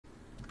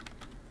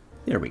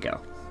There we go.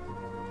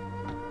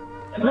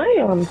 Am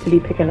I to be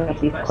picking up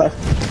these quests?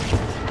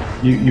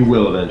 You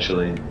will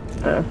eventually.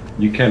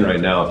 You can right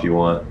now if you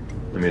want.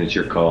 I mean, it's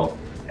your call.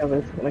 I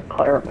was gonna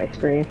clutter up my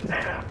screen.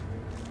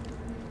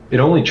 It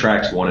only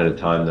tracks one at a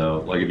time, though.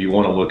 Like, if you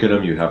want to look at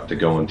them, you have to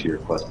go into your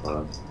quest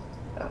log.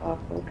 Oh,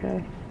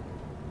 okay.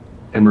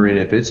 And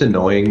Marina, if it's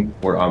annoying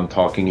where I'm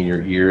talking in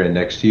your ear and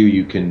next to you,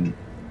 you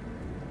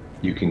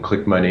can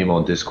click my name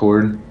on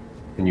Discord,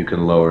 and you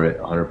can lower it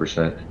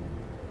 100%.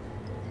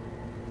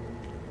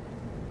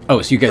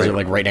 Oh, so you guys are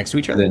like right next to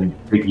each other? And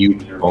then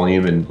mute your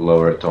volume and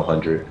lower it to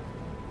 100.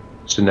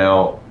 So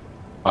now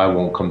I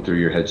won't come through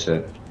your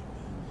headset.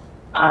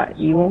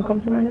 You won't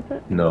come to my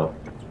headset? No.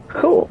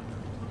 Cool.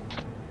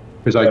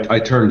 Because I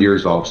turned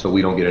yours off so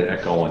we don't get an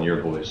echo on your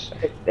voice.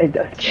 It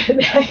does get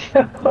an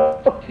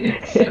echo.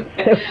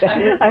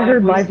 I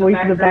heard my voice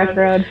in the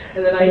background,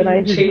 and then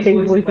I just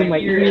changed voice in my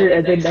ear,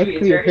 and then next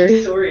to me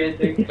it's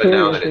very But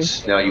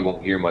now you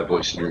won't hear my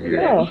voice in your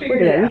ear. Oh, we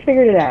figured it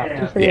out.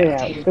 We figured it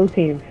out. Go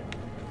team.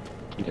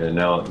 Yeah,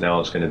 now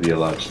it's going to be a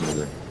lot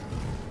smoother.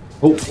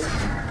 Oh!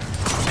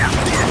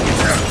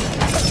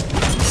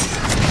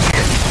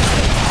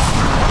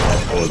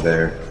 Oh,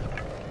 there.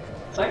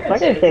 So I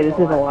gotta say, this is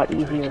a lot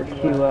easier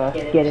to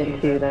get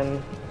into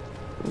than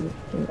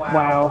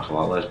WoW. There's a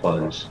lot less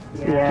buttons.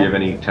 Yeah. Do you have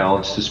any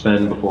talents to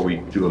spend before we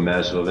do a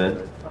massive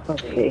event?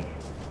 Let's see.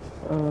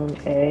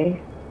 A.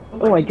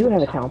 Oh, I do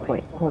have a talent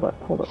point. Hold up.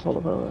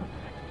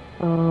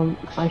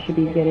 I should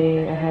be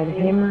getting. I had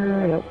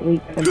hammer,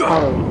 leap, and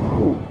power leap.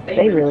 Ooh,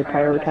 they really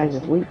prioritize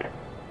this leap.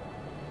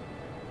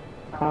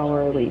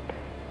 Power leap.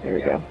 There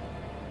we go.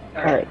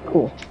 Alright,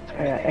 cool.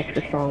 I got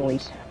extra strong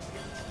leap.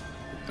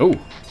 Oh,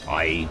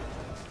 I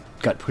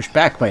got pushed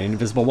back by an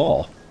invisible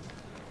wall.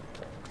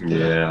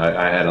 Yeah,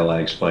 I had a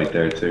lag spike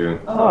there too.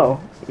 Oh,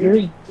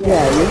 yours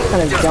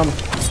kind of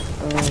jumped.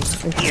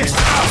 Interesting.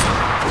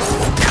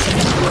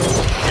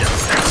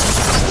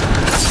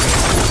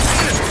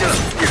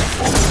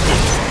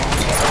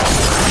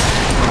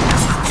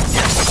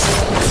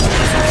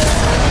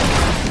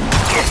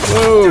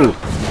 Whoa!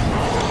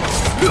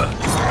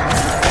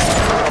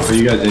 Are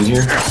you guys in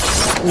here?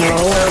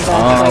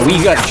 No,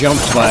 we got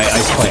jumped by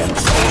Ice Clan.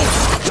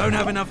 Don't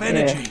have enough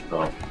energy. Oh.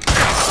 Alright,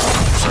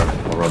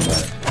 I'll run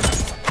back.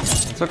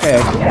 It's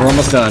okay. We're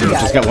almost done. We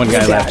just got one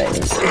guy left.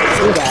 We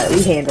got it.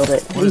 We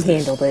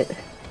handled it.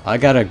 I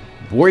got a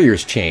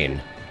warrior's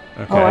chain.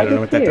 Okay, I don't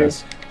know what that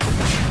does.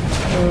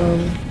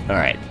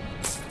 Alright.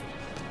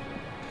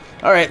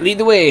 Alright, lead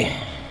the way.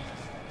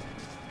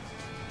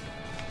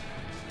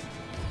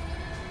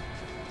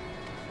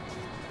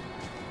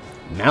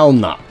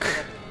 Malnok.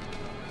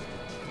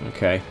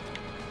 Okay.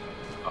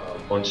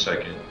 1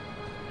 second.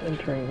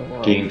 Entering the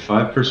world. Gain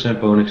 5%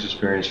 bonus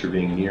experience for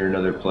being near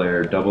another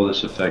player. Double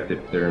this effect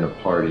if they're in a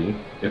party.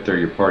 If they're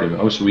your party.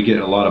 Oh, so we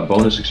get a lot of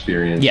bonus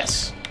experience.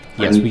 Yes.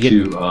 I Yes, need we get.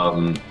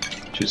 to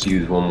just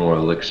use one more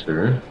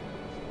elixir.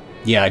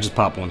 Yeah, I just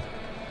popped one.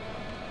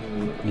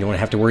 You don't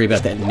have to worry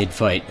about that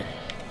mid-fight.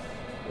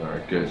 All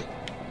right, good.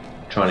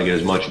 Trying to get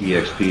as much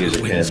EXP as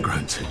I Wind's can.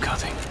 grown too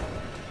cutting,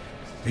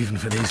 even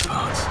for these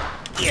parts. All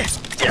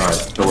right,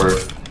 so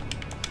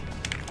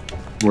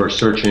we're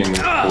searching for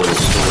the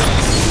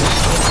source.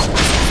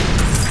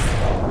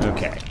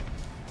 Okay.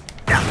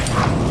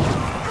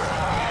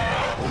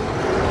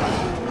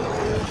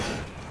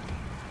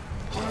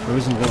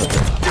 Frozen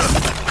villager.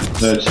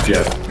 That's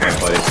Jeff, my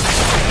buddy.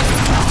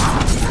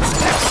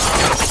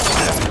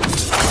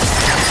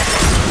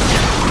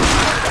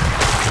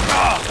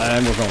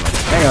 And we're going.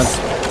 Hang on.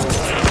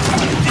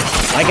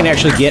 I can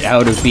actually get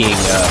out of being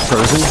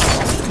frozen.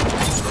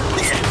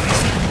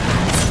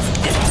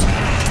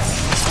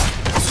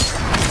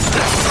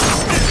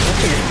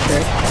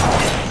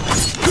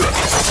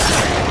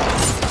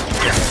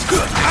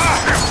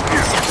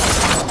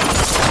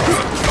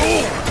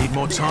 Need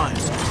more time.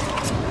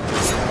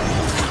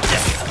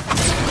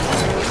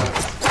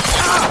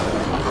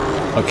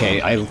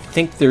 Okay, I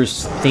think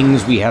there's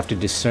things we have to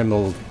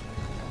disassemble.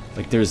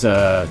 Like there's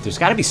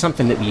got to be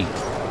something that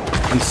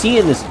I'm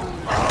seeing this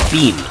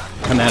beam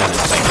come out of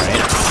this thing,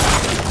 right?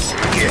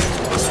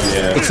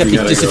 Yeah. Except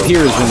it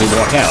disappears when we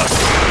walk out.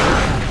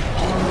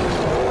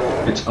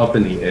 It's up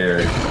in the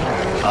air.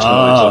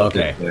 Oh,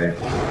 okay.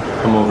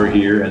 Come over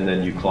here and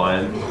then you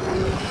climb.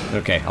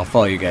 Okay, I'll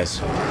follow you guys.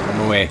 On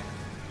my way.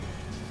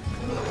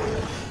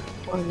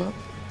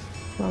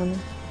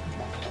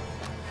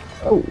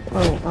 Oh, I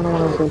don't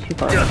want to go too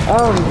far.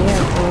 Oh,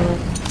 yeah.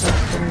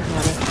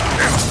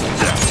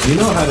 Do you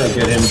know how to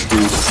get him to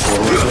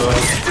forward?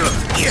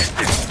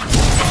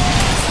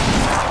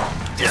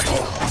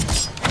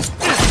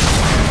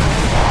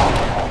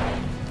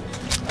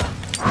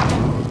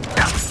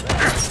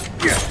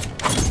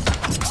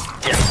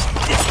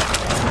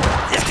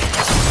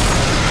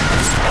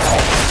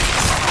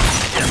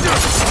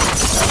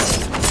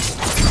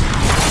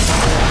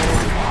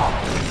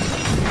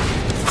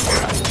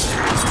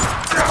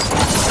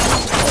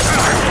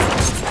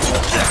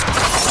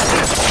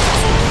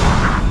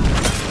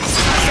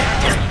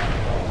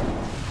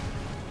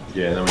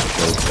 Yeah, that was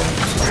close.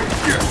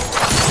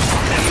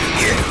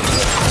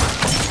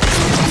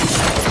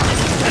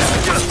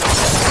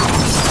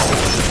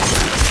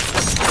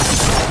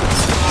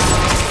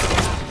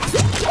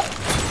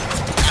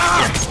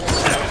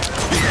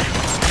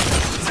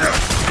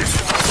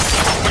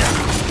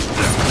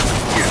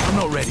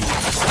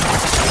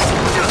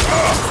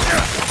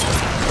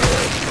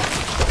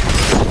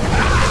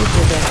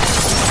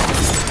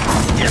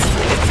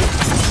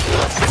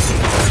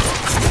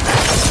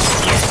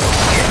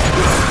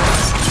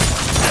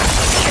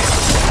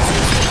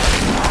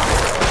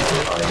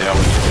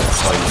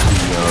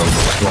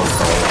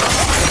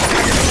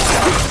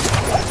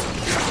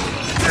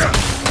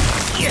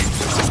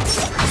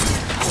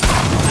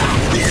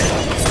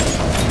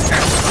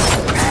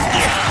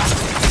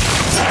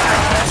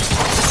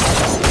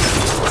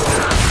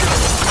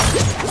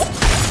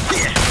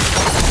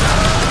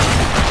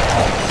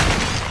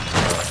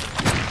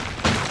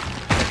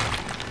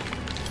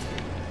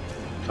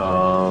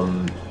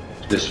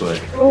 This way.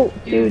 Oh,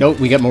 dude. Nope,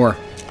 we got more.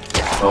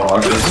 Oh, are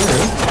there?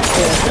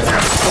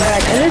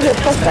 Back. And there's a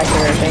chest back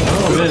there, I think.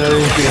 Oh man, I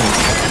didn't see him.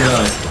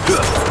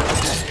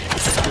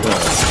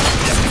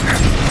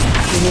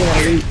 You need a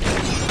loot.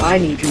 I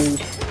need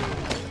loot.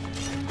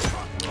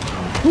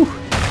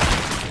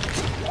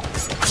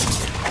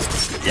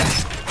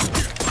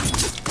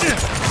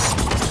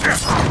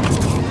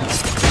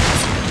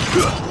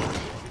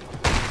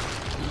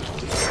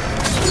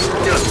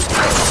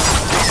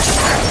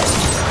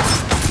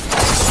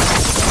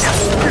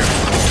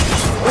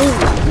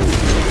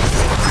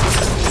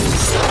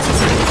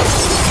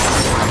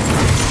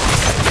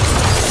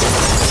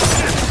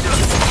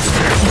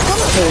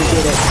 Really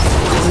good at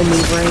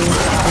maneuvering,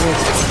 and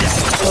it's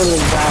totally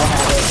WoW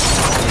habit.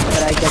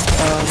 But I guess,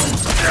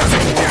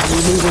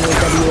 removing the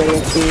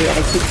WASD, I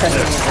keep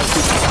pressing it,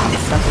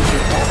 nothing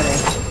keeps happening.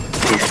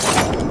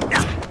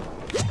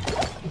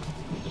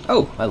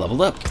 Oh, I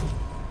leveled up.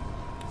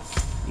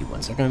 Give me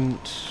 1 second.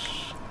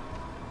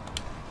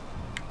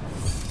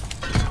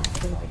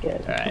 I get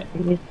it. Alright.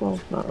 Useful?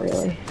 Not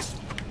really.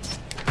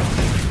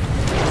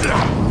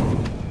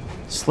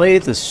 Slay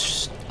the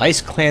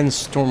Ice Clan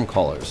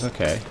Stormcallers.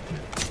 Okay.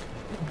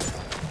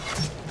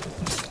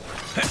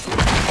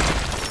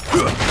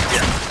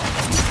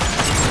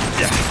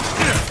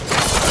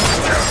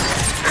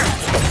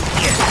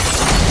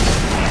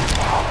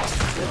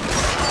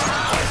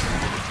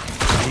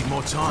 Need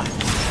more time.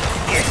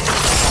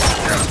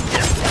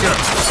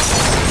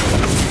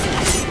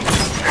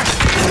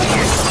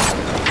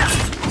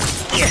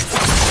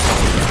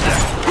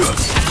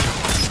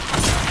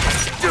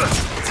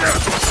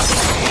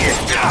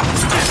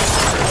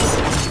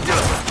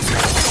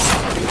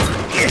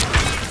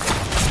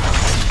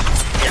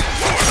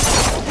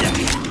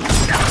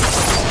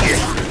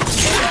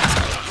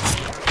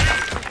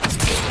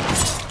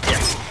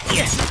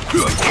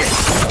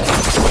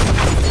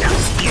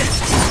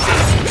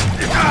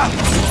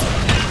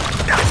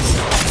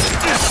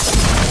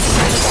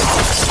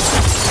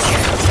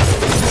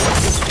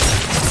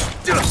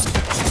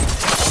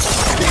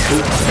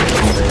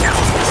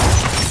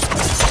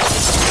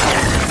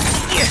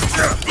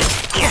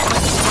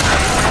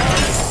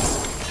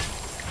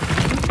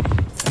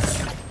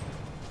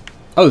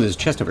 Oh, there's a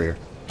chest over here.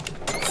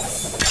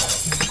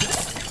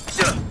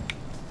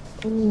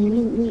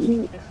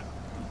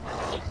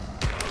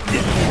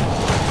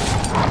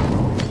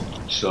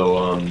 So,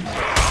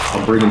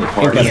 I'm bringing the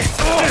party. Here,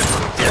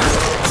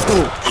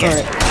 Ooh,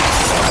 alright.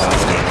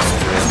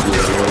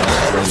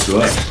 Run to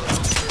us.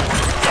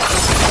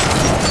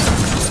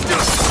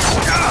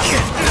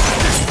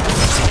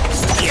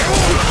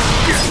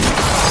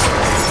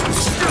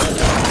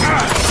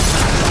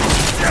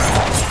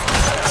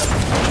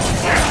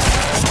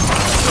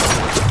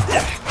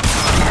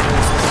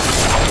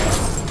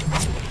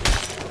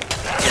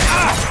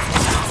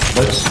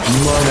 Do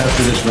you mind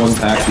after this one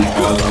pack we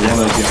pause? I want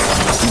to get.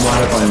 Do you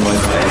mind if I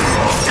invite my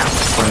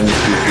friend to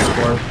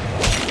Discord?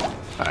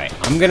 Alright,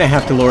 I'm gonna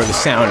have to lower the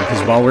sound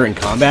because while we're in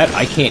combat,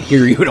 I can't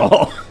hear you at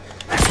all.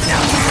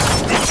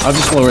 I'll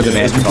just lower the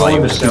master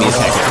volume. Just give me a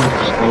second.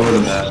 Just lower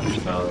the master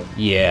volume.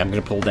 Yeah, I'm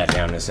gonna pull that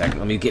down in a second.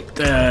 Let me get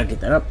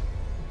that up.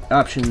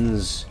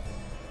 Options,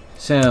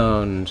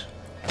 sound,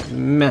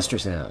 master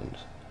sound.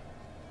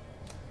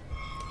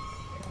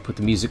 Put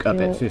the music up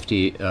at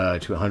 50 to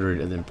 100,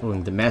 and then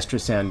pulling the master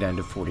sound down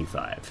to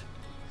 45.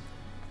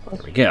 There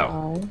we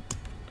go.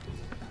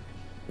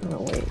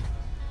 Oh wait.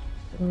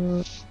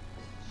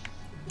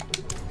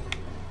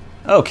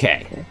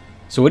 Okay.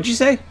 So what'd you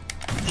say?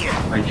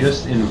 I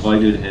just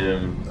invited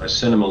him. I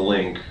sent him a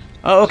link.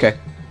 Oh, okay.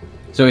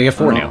 So we have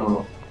 4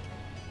 now.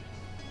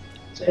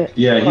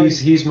 Yeah,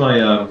 he's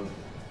my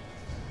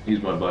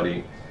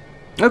buddy.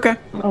 Okay.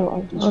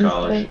 Oh, From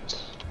college.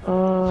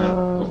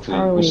 Hopefully,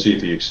 we'll see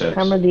if he accepts.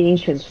 Hammer the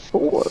Ancients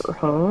 4,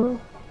 huh?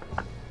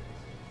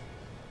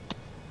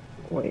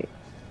 Wait,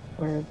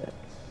 where is it?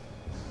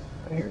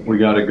 Here We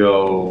gotta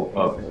go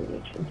up. Hammer the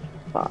Ancients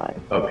 5.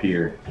 Up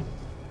here.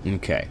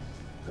 Okay.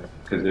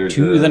 Because there's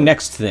To the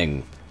next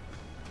thing.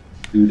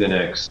 To the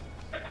next.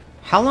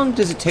 How long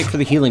does it take for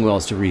the healing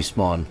wells to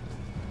respawn?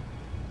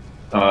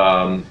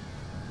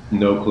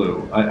 No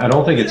clue. I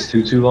don't think it's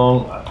too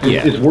long.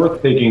 Yeah. It's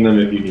worth taking them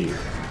if you need.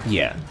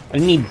 Yeah. I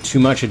didn't need too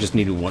much, I just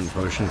needed 1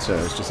 potion, so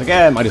it's just like,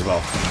 might as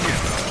well.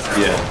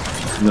 Yeah.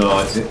 No,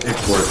 it's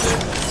worth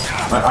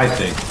it. I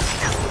think.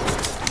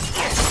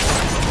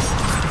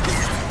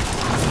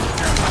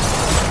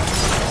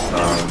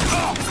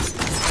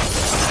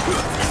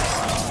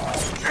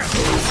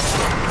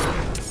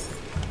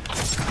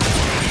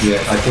 Yeah,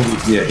 I think,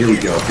 yeah, here we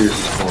go. Here's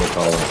his corner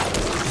column.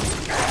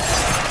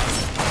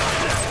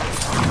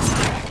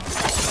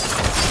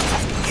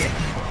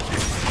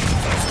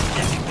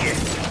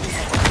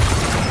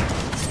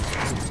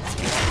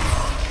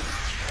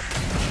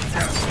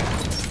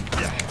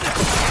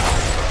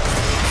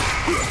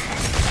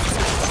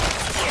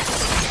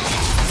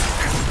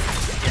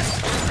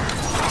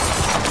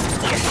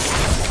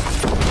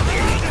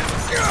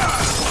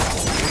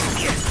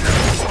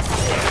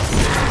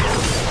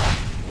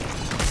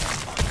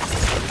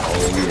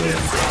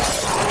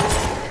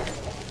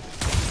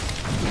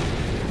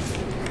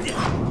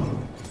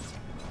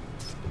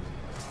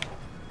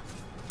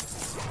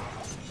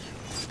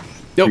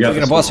 Nope, we got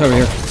a boss over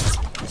here.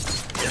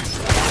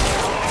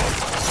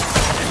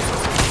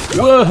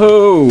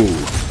 Whoa!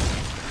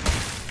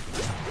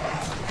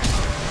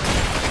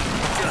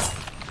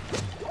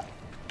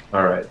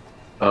 All right.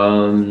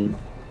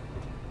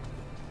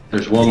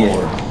 There's one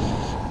more.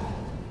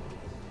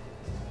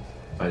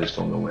 I just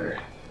don't know where.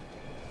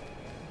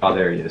 Oh,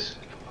 there he is.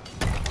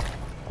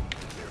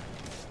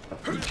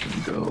 We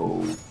can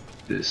go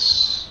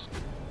this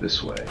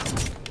way.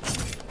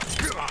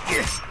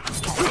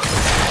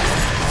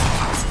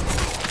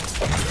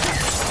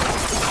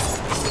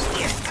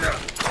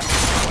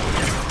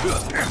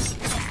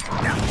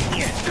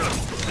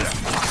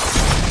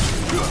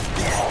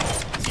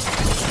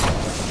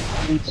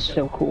 It's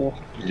so cool.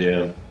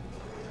 Yeah.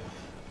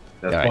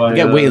 That's Alright, why, we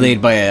got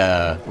waylaid by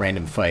a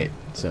random fight,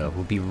 so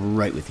we'll be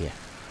right with you.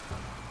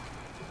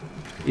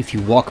 If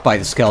you walk by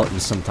the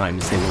skeletons,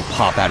 sometimes they will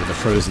pop out of the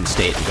frozen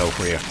state and go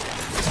for you.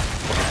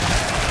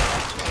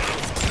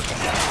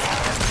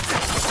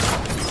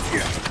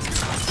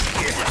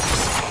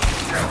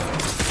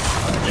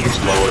 I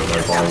just lowered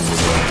my volume a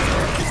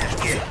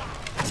bit.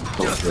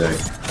 Okay.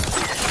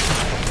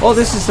 Well,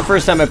 this is the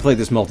first time I played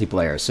this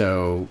multiplayer,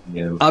 so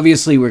Yeah.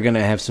 obviously we're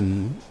gonna have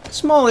some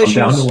small I'm issues.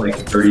 down to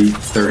like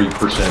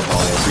 30%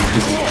 volume.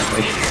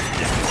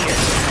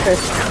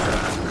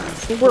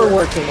 We're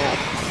working out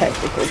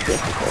technical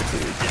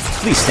difficulties.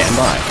 Please stand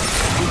by.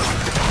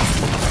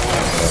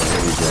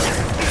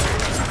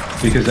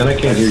 Because then I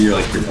can't hear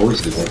your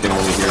voices. I can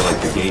only hear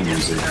like the game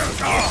music.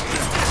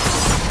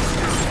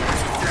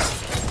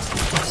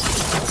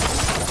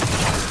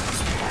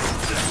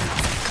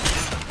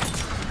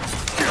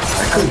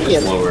 Yeah,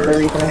 the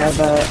reason I have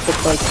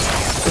it's like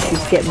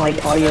issues getting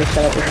like audio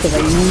set up is because I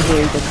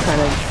usually just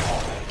kind of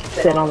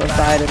sit on the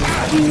side and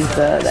use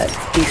that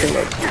speaker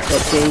that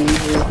Jay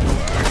uses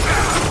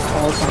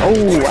all the time.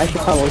 Oh, I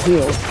should probably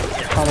heal.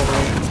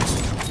 Probably.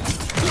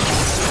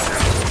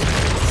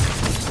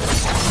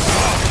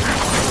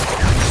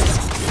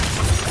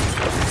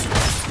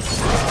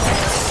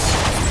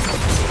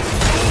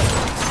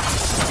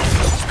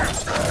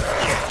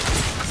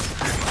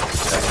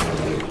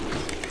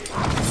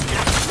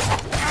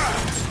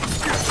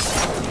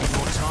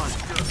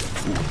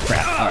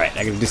 Alright, I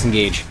gotta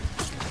disengage.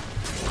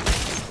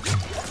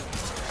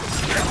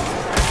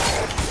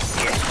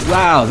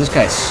 Wow, this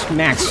guy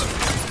smacks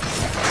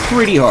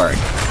pretty hard.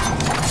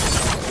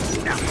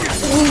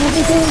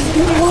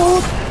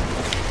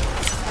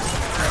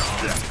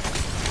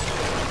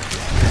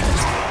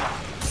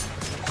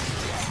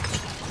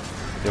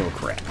 Oh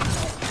crap.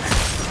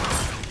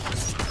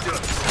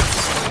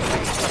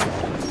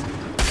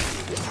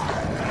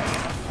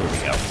 Here we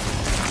go.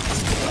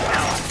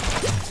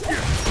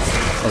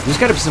 Oh, there's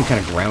gotta be some kind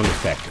of ground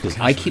effect, because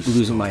I keep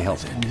losing my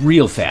health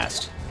real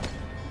fast.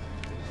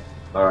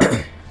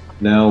 Alright.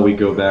 Now we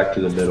go back to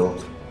the middle.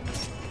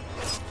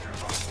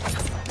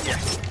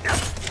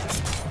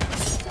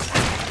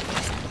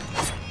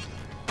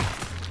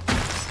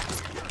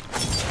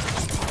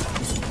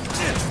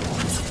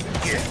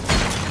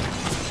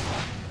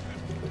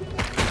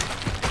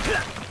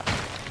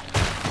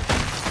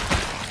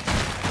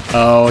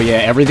 Oh yeah,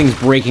 everything's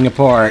breaking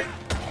apart.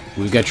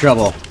 We've got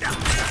trouble.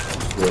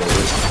 Yeah,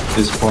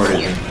 this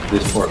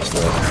part's the...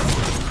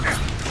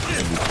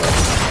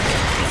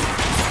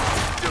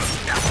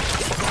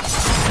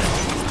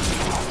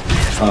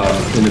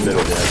 in the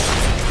middle there.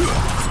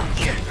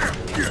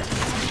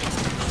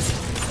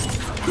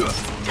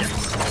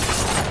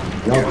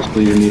 Y'all just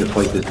leaving me to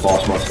fight this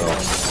boss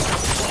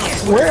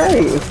myself. Where are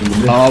you?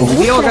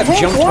 We all got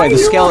jumped by the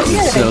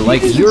skeletons, so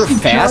like you're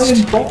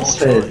fast.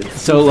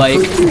 So like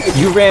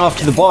you ran off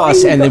to the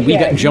boss, and then we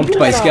got jumped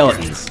by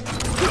skeletons.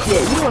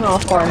 Yeah, you went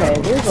off far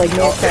ahead. There's like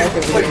no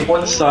character. Like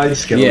one side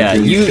skeleton. Yeah,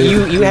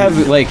 you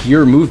have like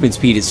your movement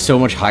speed is so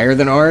much higher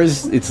than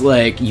ours. It's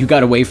like you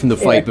got away from the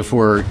fight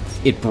before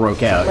it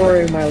broke out.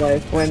 Story of my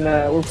life when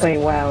we're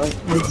playing WoW and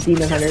this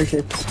demon hunter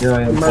just Yeah,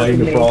 I am fighting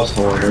the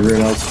frosthorn.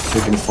 Everyone else is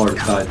picking apart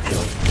side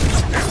kill.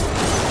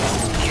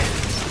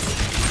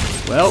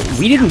 Well,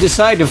 we didn't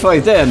decide to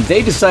fight them.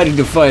 They decided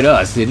to fight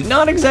us. They did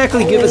not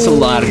exactly give us a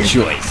lot of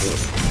choice.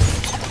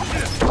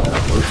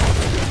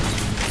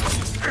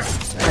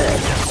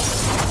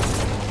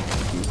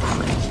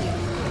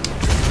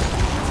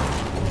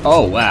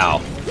 Oh, wow.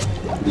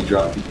 He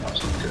dropped the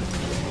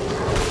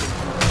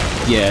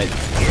Yeah.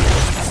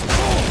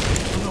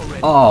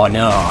 Oh,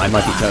 no. I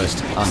might be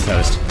toast. I'm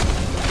toast.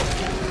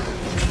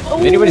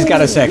 If anybody's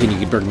got a second, you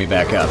can bring me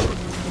back up.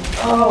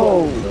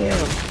 Oh, yeah.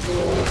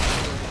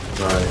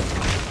 Right.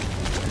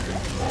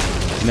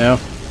 No?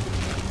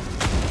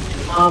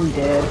 I'm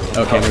dead.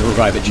 Okay, we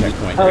revive at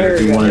checkpoint. Oh, here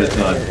we go. one at a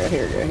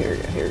Here time. we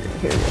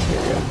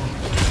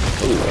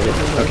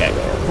go. Okay.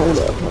 Hold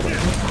up.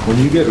 When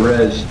you get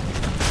res,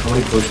 how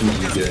many potions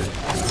do you get?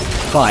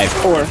 5.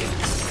 4. Alright.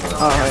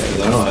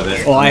 'Cause I don't have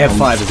it. Well, I have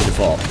 5 as a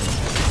default.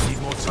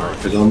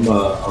 Because I'm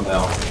out of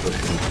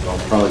potions, so I'm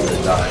probably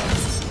gonna die.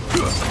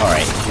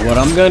 Alright, what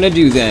I'm gonna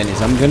do then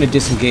is I'm gonna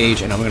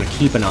disengage and I'm gonna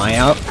keep an eye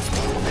out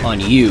on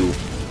you,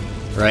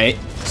 right?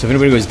 So if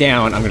anybody goes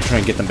down, I'm gonna try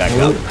and get them back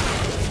up.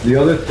 The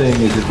other thing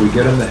is if we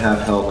get him to half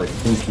health, I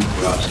think he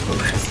drops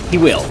potions. He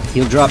will.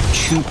 He'll drop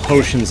 2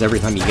 potions every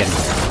time you get him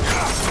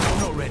there.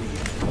 Not ready.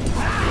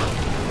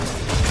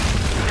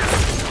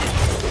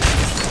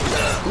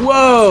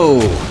 Whoa!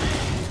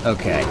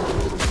 Okay.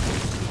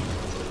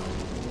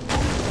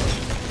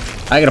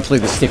 I gotta play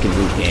the stick and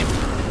move game.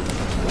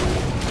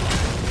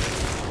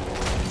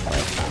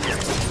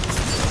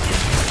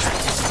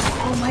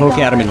 Oh my Poke God,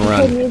 at him and he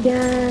run. hit me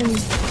again.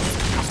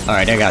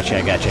 Alright, I got you.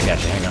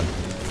 Hang on.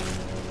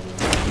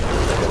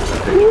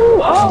 Ooh,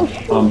 oh,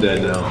 shoot. I'm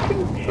dead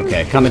now.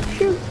 Okay, coming.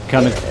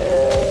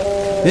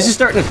 This is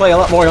starting to play a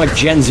lot more like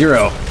Gen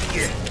Zero.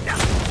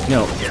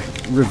 No.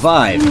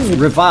 Revive.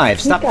 He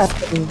Stop. got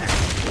some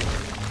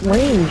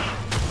range.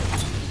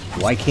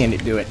 Why can't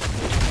it do it?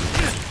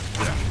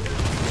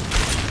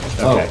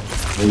 Oh, Okay.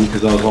 maybe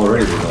because I was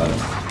already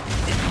revived.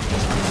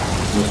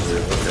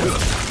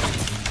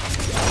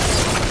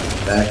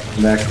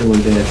 Okay. Back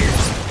doing damage.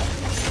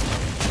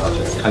 I'll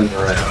just tighten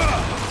around.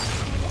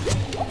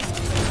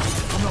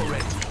 I'm not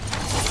ready.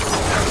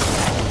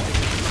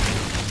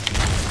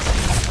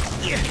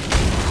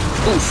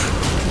 Oof.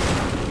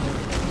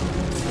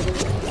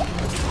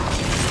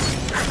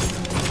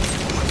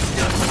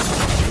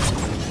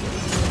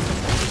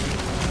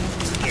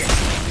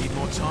 Need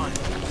more time.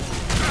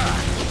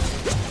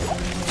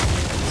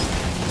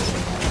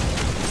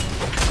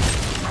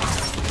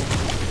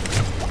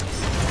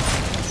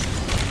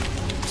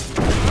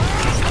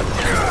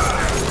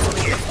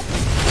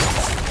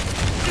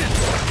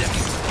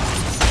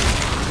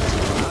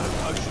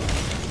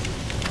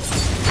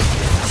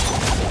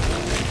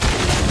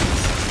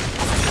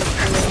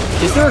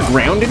 Is there a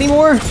ground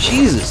anymore?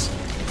 Jesus.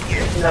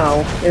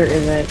 No, there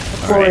isn't. The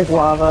floor is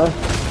lava.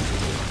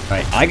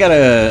 Alright,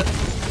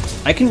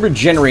 I can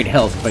regenerate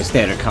health if I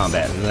stay out of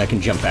combat, and then I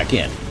can jump back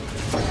in.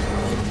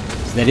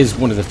 So that is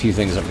one of the few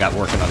things I've got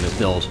working on this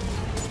build.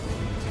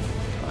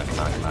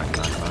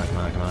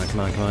 Come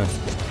on.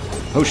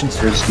 Potions.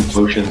 There's some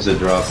potions that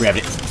drop. Grab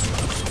it.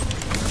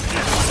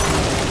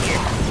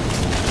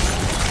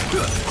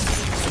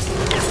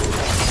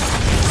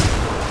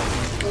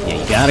 Yeah,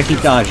 you gotta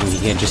keep dodging. You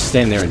can't just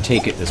stand there and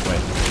take it this way.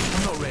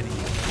 I'm not ready.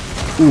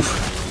 Oof.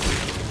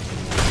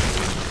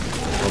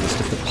 All this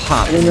stuff to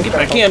pop. Get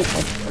back in.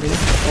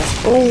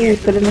 Oh,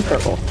 put in the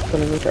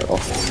circle.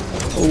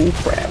 Oh,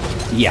 crap.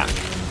 Yeah.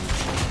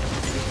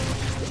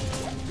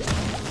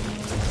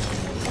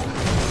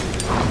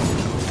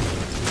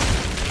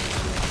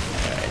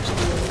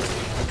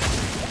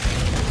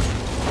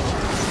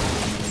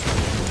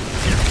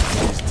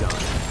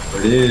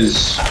 There it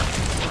is.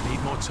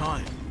 Need more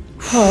time.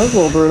 Oh, that's a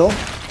little brutal.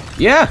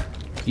 Yeah,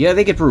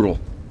 they get brutal.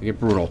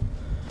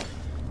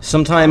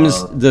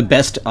 Sometimes the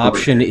best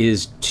option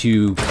is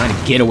to kind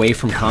of get away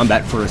from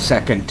combat for a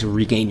second to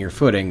regain your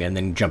footing and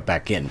then jump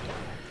back in.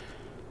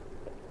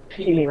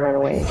 You mean run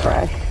away and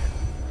crash.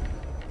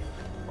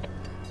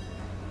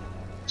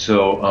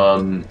 So,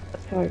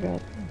 That's all I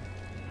got.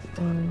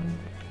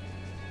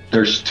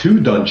 there's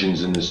 2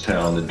 dungeons in this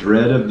town. The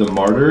Dread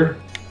Martyr,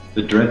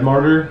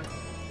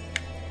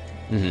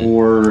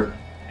 or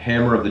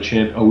Hammer of the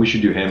Champion. Oh, we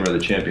should do Hammer of the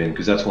Champion,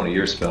 because that's one of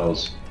your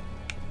spells.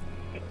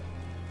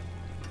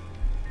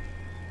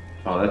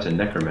 Oh, that's a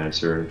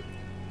Necromancer.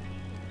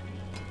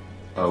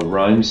 Oh,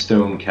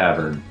 Rhinestone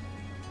Cavern.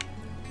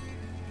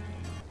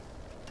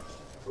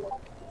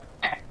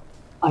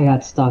 I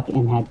got stuck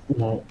and had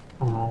to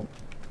Oh,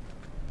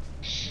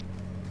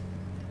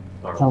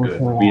 Tell us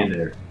good. where Be at. in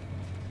there.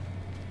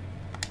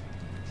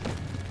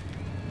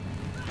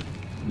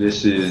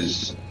 This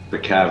is the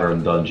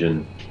Cavern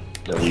dungeon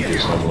that we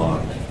just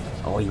unlocked.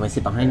 Oh, you want to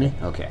sit behind me?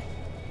 Okay.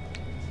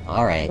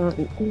 Alright.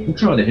 I'm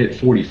trying to hit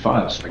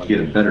 45 so I can get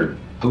a better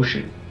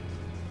potion.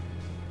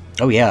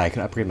 Oh yeah, I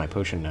can upgrade my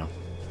potion now.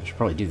 I should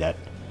probably do that.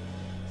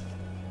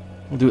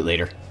 We'll do it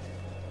later.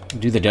 We'll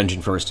do the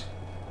dungeon first.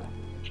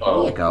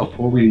 Oh, There you go.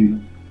 before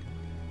we...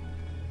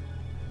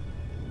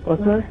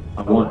 What's that?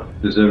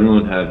 Does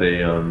everyone have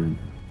a,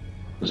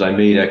 because I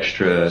made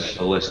extra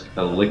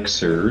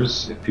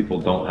elixirs, if people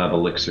don't have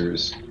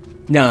elixirs.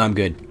 No, I'm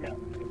good.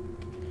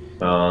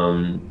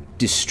 Um,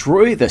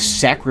 Destroy the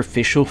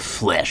sacrificial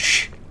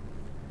flesh.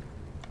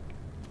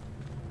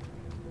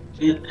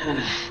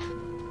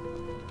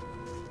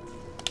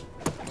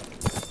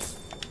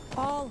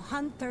 All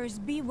hunters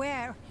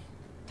beware.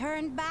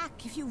 Turn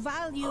back if you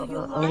value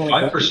your oh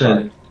life.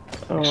 5%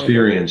 Oh,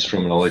 experience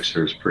from an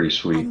elixir is pretty A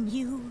sweet.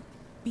 new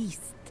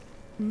beast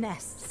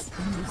nests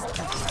in these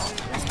trees.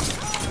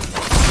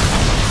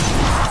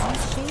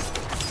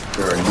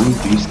 There are new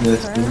beast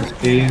nests in this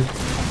cave.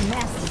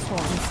 Nest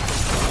forms.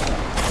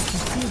 If you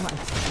see one,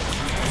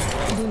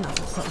 do not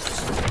approach.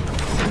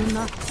 Do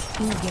not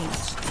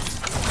engage.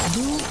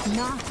 Do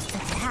not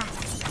attack.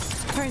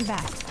 Turn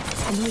back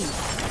and leave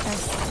as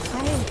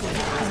quietly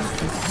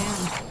as you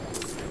can.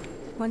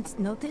 Once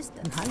noticed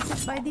and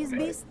hunted by these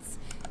beasts,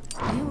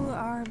 you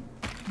are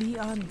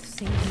beyond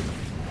saving.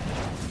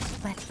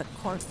 Let the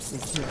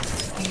corpses here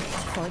speak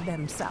for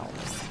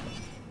themselves.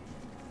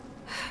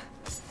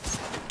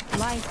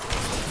 Life,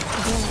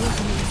 go with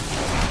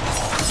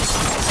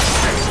me.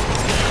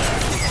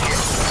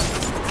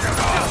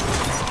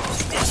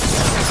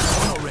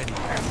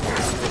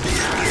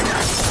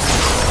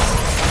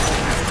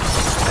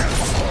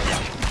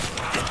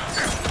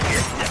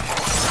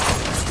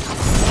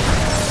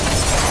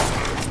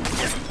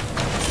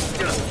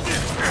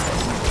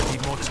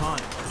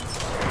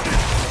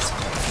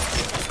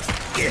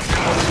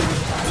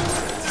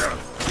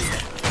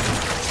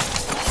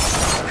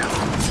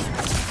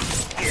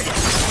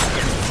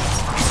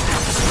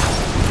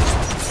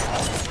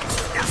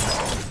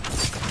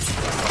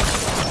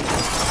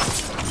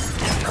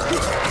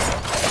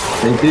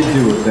 They did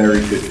do a very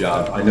good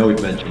job. I know we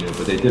mentioned it,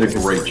 but they did a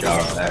great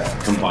job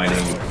at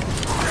combining.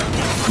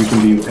 You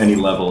can be any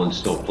level and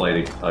still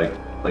play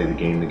the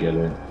game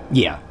together.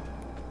 Yeah.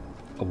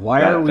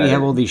 Why are we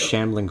have all these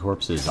shambling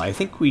corpses? I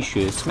think we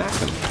should smack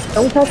them.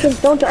 Don't touch him!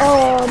 Don't!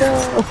 Oh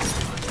no!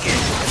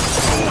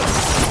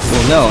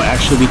 Well, no.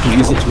 Actually, we can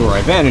use it to our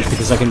advantage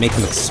because I can make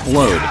them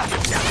explode.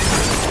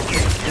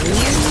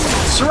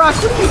 Sirach,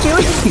 what are you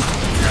doing?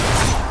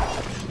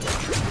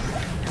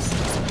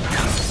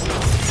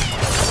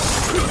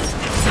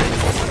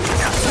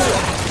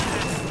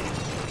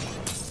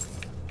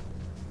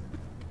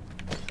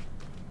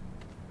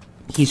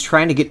 He's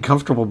trying to get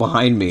comfortable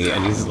behind me,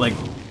 and he's like,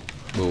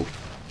 whoa.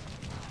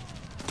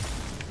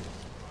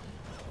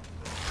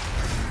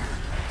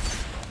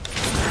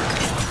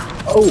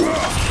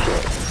 Oh,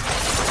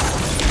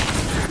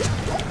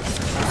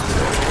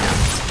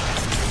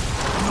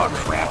 Oh,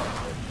 crap.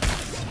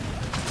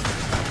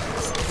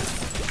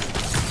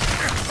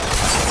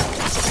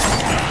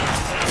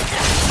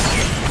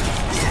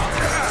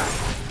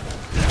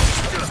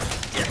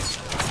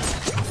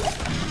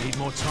 Need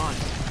more time.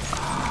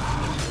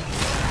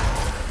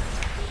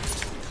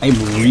 I'm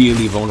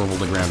really vulnerable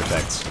to ground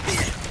effects.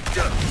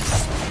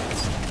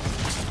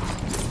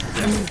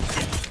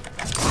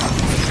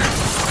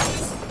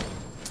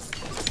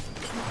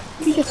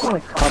 you just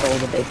want to cuddle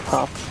the big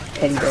pup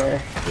teddy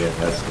bear. Yeah,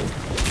 that's good.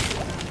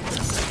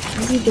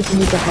 Maybe you just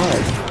need a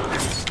hug.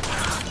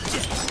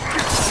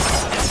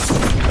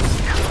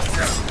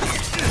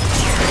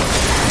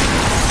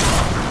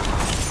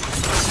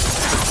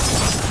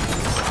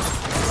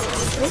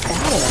 Get out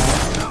of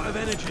that. Out of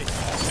energy.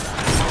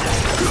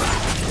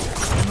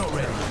 I'm not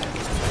ready.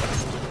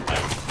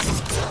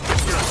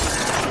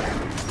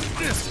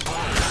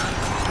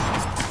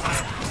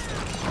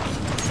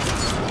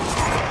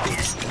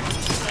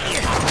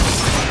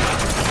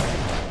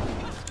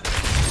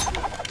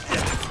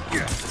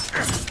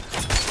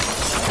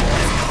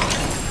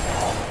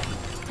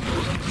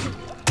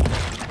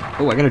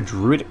 Oh, I got a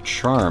druidic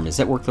charm. Does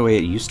that work the way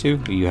it used to?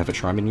 Do you have a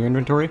charm in your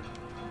inventory?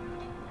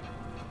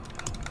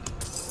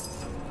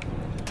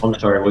 I'm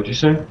sorry, what'd you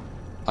say?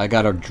 I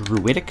got a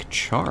druidic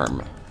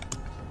charm.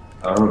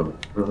 Oh, I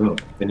don't know.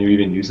 Can you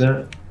even use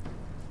that?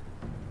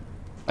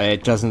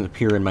 It doesn't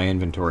appear in my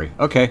inventory.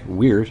 Okay,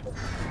 weird.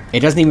 It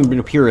doesn't even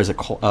appear as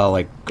a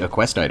like a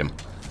quest item.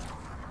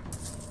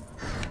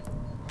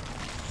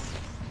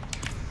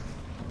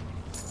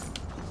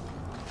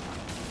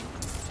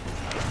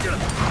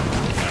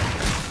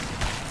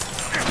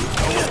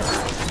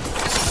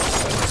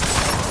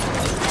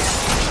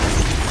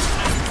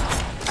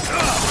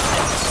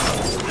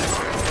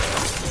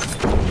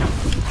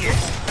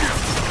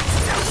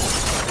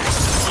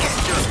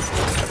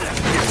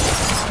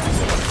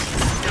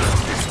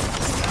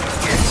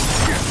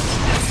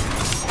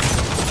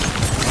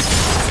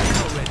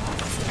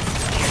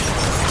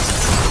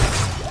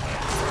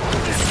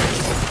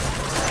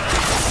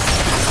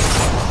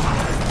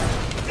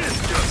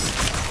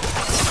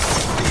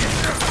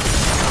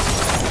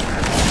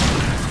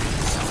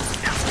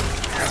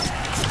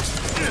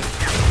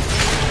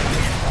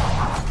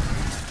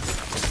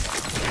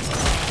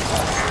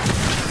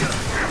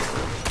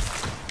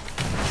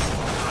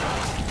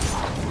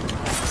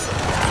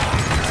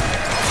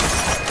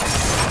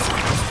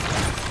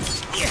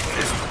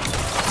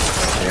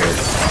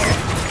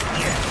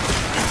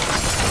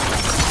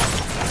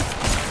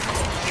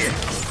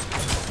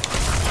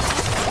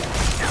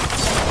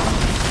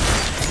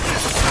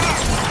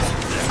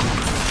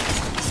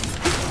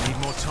 Need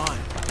more time.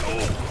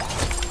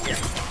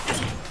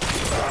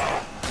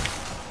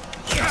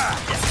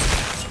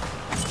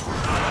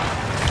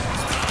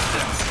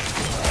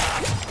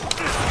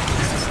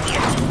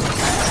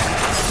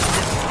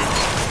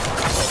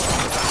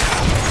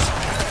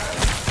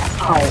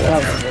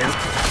 However,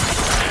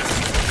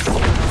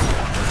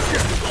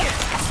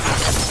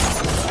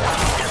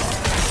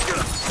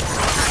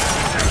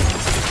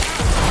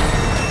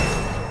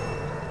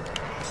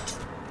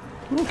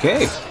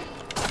 Okay.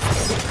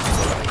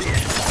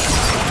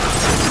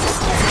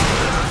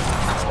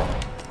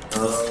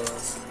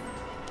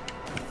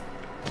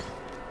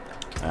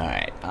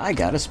 Alright, I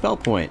got a spell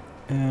point,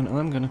 and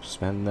I'm gonna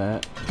spend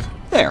that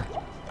there.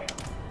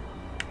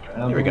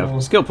 There we go.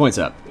 Skill points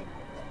up.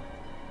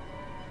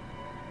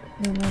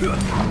 Real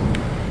quick.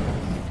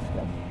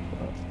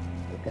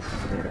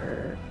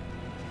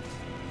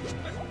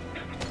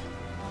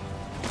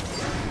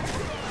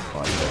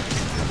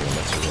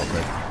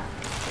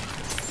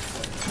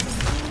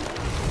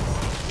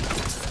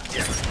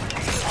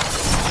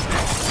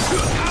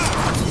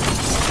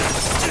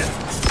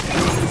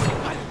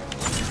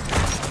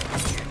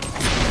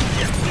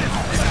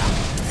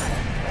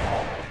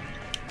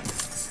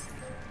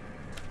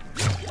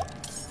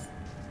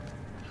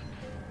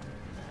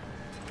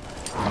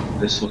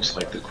 This looks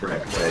like the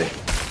correct way.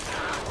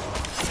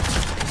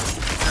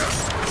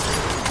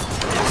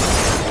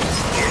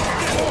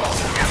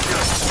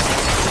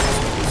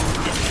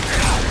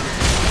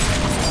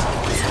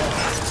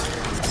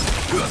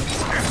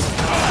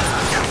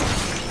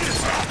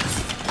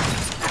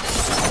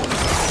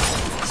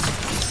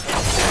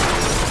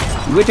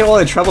 We went to all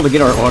that trouble to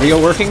get our audio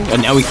working,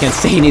 and now we can't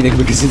say anything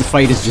because the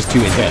fight is just too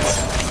intense.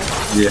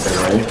 Yeah,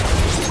 right?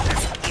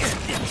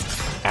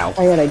 Ow.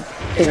 I gotta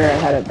figure out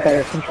how to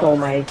better control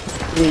my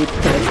leap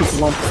because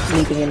I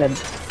keep leaping into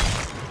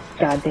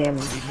goddamn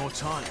Need more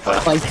time.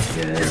 fights.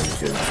 Yeah,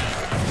 that's good.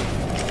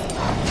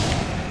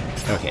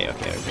 Okay.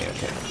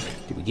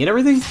 Did we get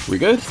everything? We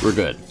good? We're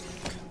good.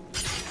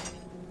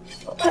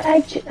 But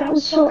I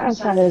was so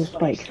outside of his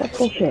bike. That's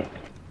bullshit.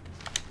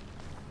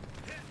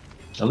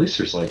 At least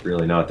there's like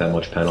really not that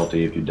much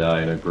penalty if you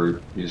die in a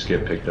group. You just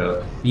get picked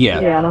up.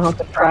 Yeah. Yeah, I don't have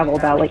to travel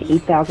about like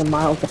 8,000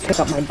 miles to pick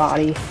up my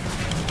body.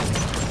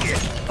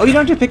 Oh, you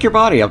don't have to pick your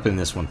body up in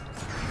this one.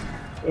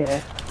 Yeah.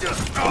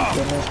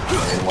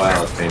 And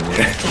wow, it's pain in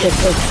the ass. It's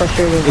so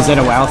frustrating. Is that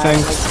a WoW thing?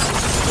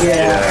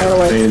 Yeah, I don't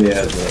like pain in the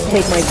ass, though.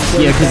 take my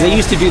Yeah, because they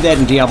used to do that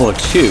in Diablo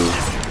 2.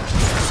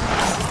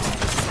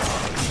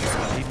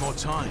 Need more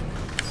time.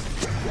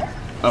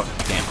 Oh,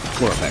 damn.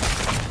 Floor effect.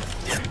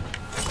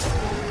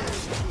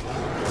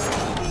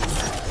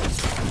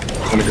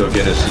 I'm gonna go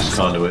get us this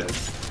conduit.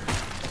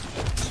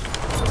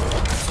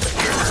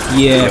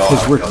 Yeah,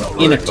 because Yeah, we're I'm in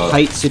a worried about-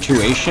 tight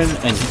situation,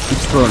 and he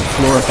keeps throwing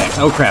floor effects.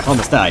 Oh crap,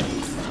 almost died.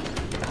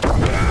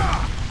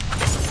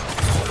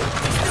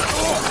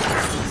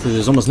 So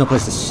there's almost no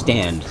place to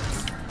stand.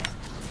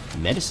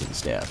 Medicine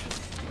staff.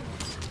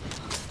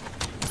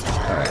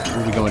 Alright, where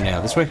are we going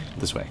now? This way?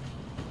 This way.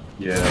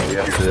 Yeah, we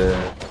have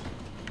to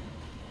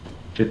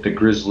get the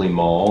Grizzly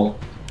Maul,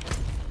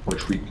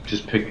 which we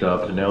just picked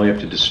up, and now we have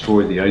to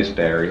destroy the ice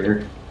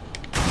barrier.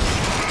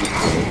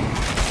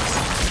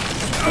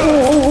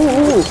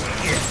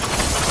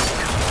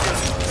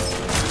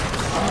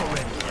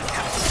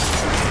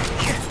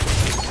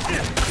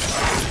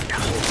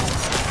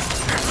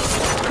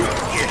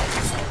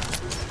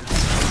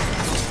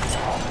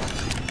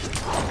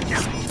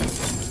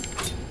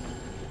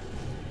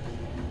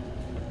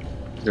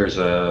 There's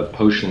a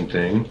potion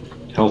thing,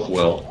 health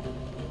well,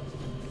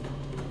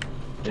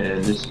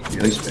 and this is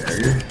the ice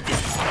barrier.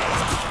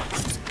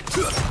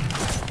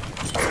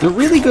 They're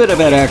really good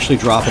about actually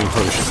dropping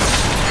potions.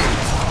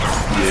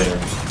 Yeah.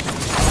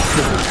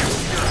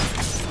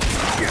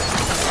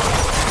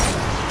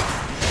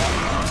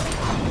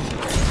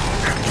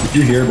 Did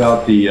you hear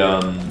about the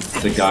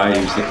guy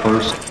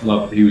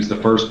who's he was the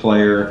first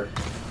player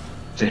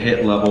to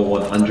hit level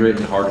 100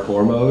 in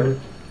hardcore mode,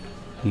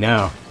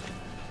 No.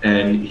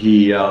 and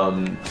he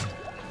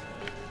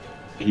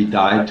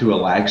died to a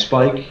lag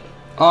spike,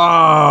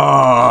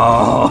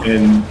 Oh!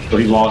 and so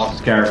he lost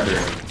his character.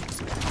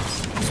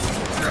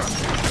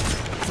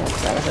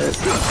 That hurt.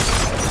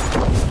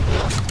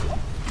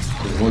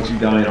 Once you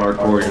die in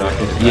hardcore, you're not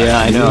getting. Yeah,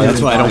 I know, that's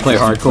why I don't play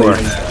hardcore.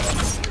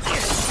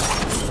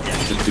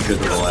 Just because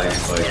of the lag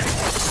spike.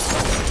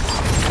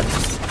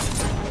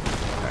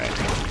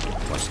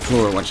 Alright. Watch the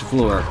floor, watch the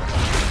floor.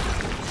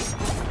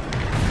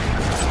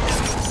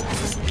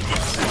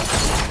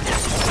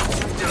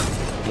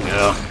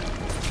 Ugh.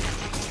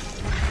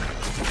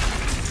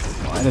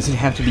 Why does it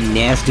have to be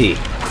nasty?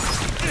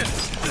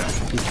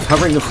 He's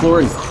covering the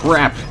floor in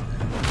crap.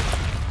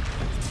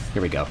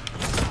 Here we go.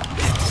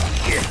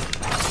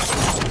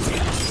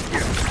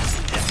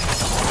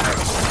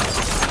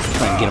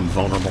 Try and get him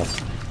vulnerable.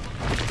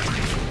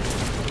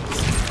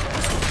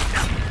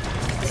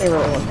 They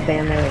really won't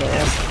stand there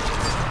anymore.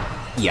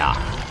 Yeah.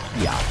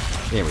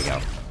 There we go.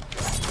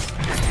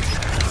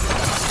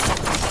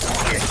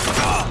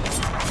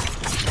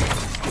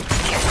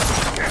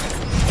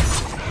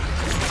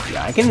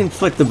 Yeah, I can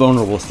inflict the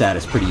vulnerable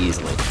status pretty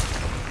easily.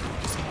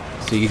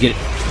 So you get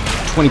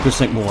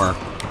 20% more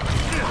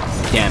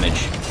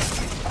damage.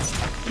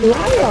 Do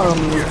I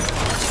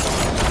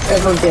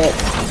ever get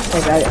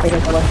like I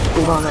guess less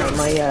speed on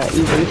my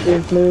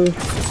evasive move?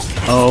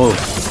 Oh,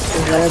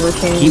 Does that ever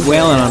change? keep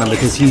wailing on him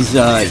because he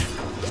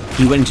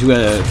went into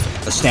a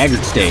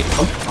staggered state.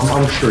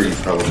 I'm sure you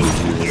probably do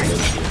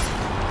eventually.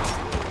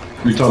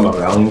 You're talking about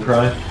Rallying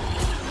Cry?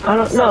 I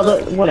don't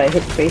know what I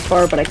hit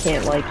spacebar, but I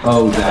can't like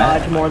Oh, that?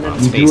 dodge more than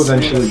You do space.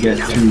 eventually get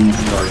 2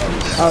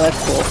 targets. Oh,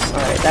 that's cool.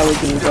 All right, that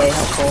would be way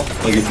helpful.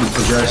 Like if you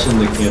progress in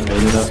the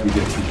campaign enough, you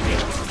get 2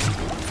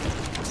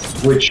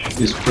 targets. Which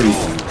is pretty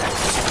easy.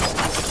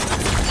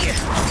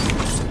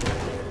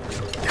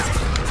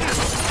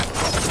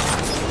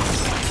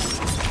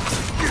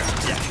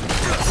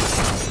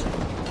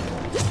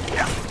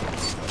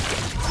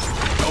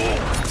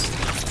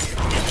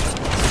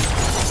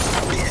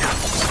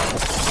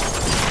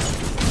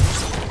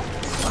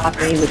 Pop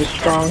me with a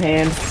strong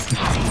hand.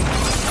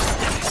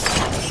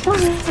 Strong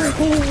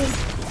hand.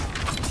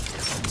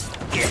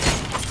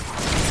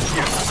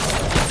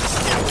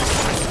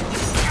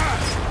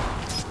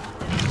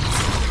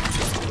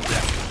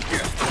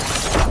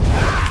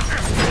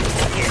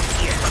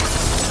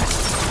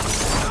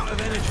 Out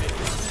of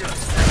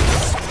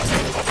energy.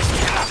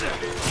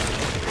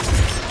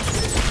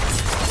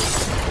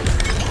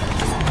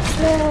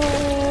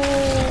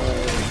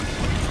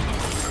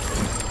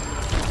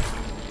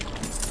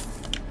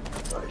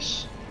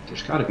 Nice.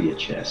 There's gotta be a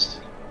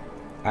chest.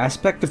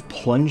 Aspect of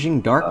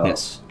plunging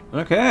darkness.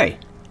 Okay.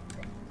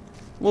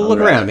 We'll look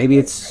around. Maybe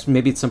it's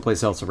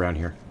someplace else around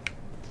here.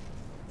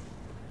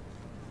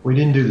 We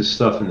didn't do the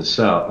stuff in the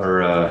south,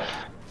 or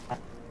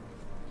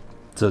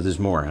So there's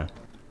more, huh?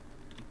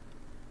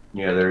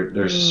 yeah,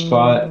 there's a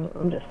spot.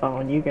 I'm just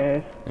following you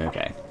guys.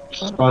 Okay.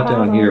 Spot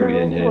down here we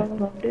didn't hit.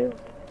 What I'm doing.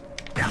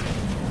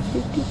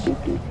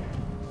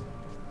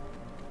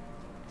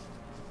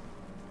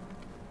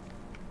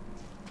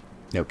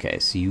 Okay,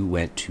 so you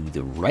went to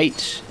the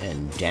right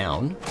and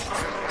down.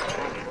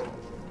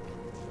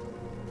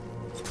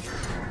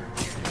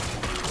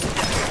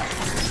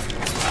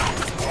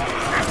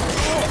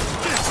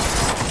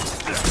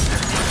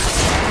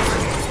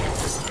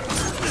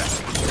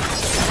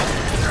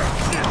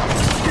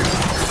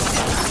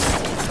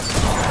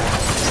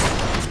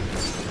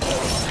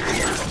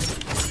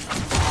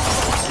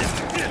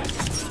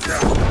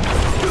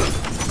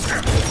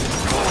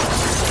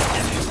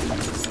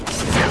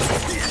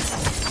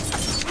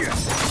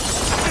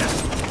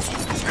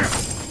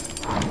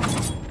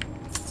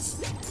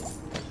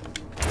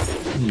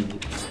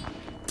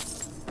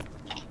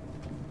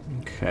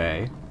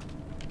 Okay.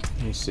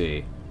 Let me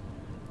see.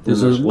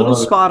 There's a little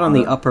spot on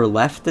the upper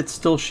left that's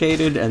still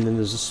shaded, and then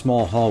there's a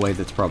small hallway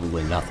that's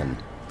probably nothing.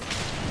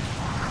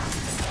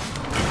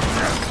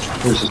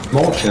 There's a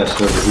small chest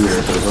over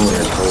here, but it only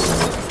has holes in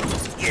it.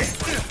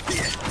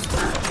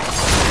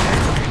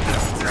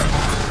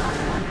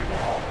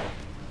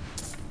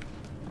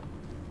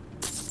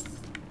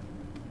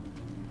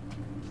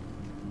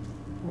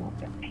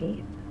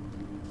 Paint.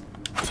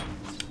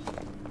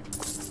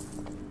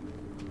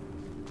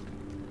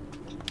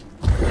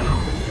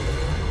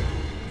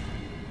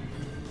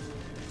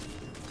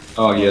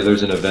 Oh yeah,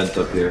 there's an event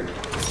up here.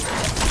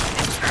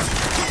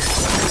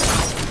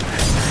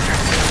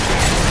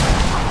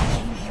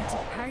 Came here to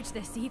purge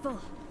this evil,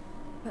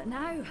 but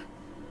now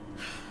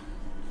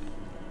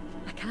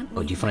I can't.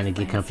 Oh, do you finally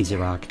get comfy,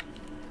 Zirok?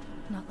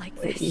 Not like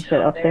Wait, this. you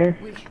said up there?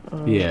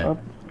 Yeah.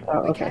 Up?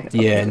 Oh, okay.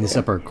 Yeah, in this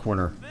upper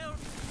corner.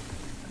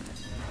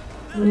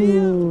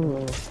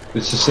 Ooh.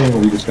 It's the same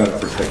where we just gotta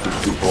protect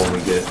these people and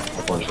we get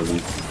a bunch of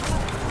loot.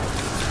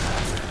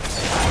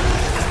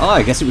 Oh,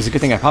 I guess it was a good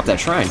thing I popped that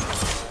shrine.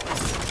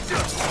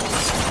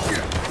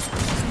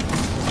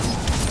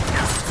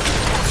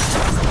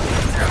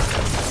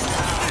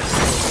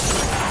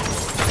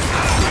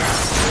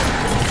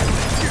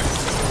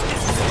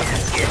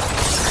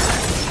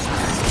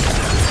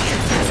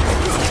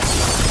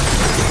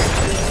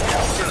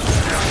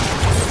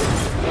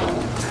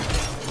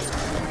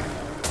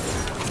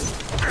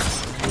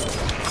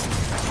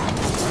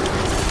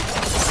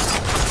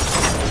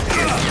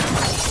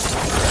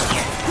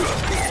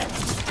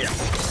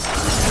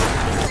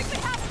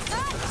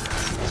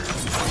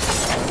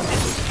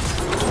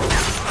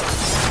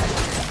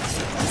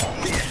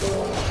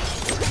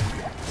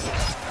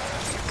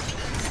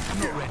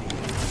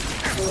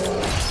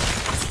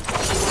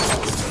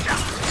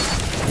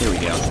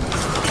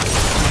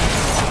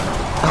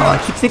 I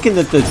keep thinking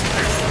that the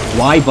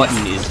Y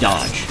button is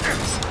dodge.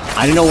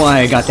 I don't know why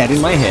I got that in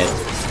my head.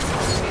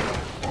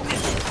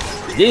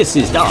 This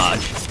is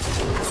dodge.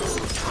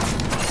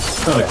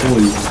 Kinda cool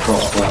you can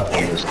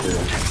cross-platform this too.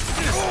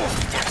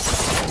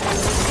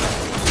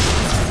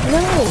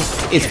 No!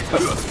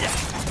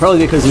 It's probably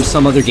because there's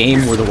some other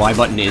game where the Y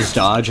button is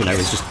dodge, and I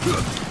was just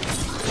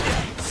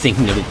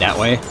thinking of it that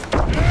way.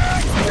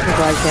 That's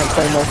why I can't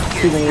play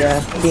too many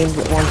games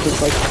at once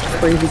with like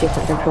crazy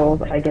different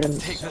controls. I get them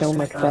so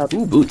mixed up.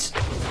 Ooh, boots.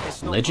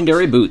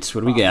 Legendary boots.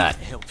 What do we got?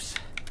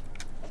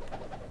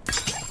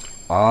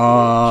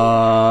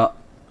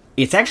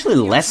 It's actually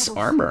less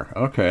armor.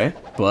 Okay,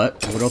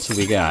 but what else have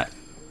we got?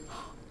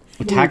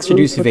 Attacks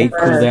reduce evade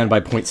cooldown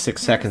by 0.6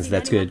 seconds.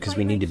 That's good because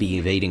we need to be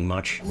evading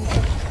much.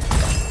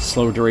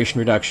 Slow duration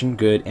reduction.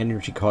 Good.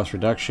 Energy cost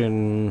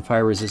reduction.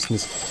 Fire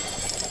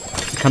resistance.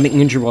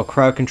 Becoming injured while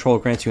crowd control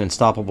grants you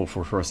unstoppable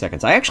for 4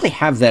 seconds. I actually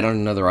have that on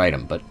another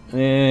item, but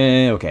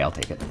okay, I'll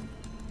take it.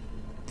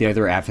 The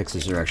other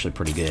affixes are actually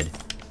pretty good.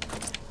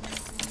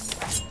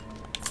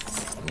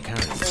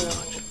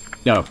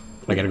 No,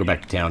 I gotta go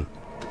back to town.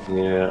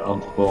 Yeah,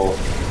 I'm full.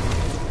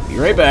 Be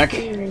right back.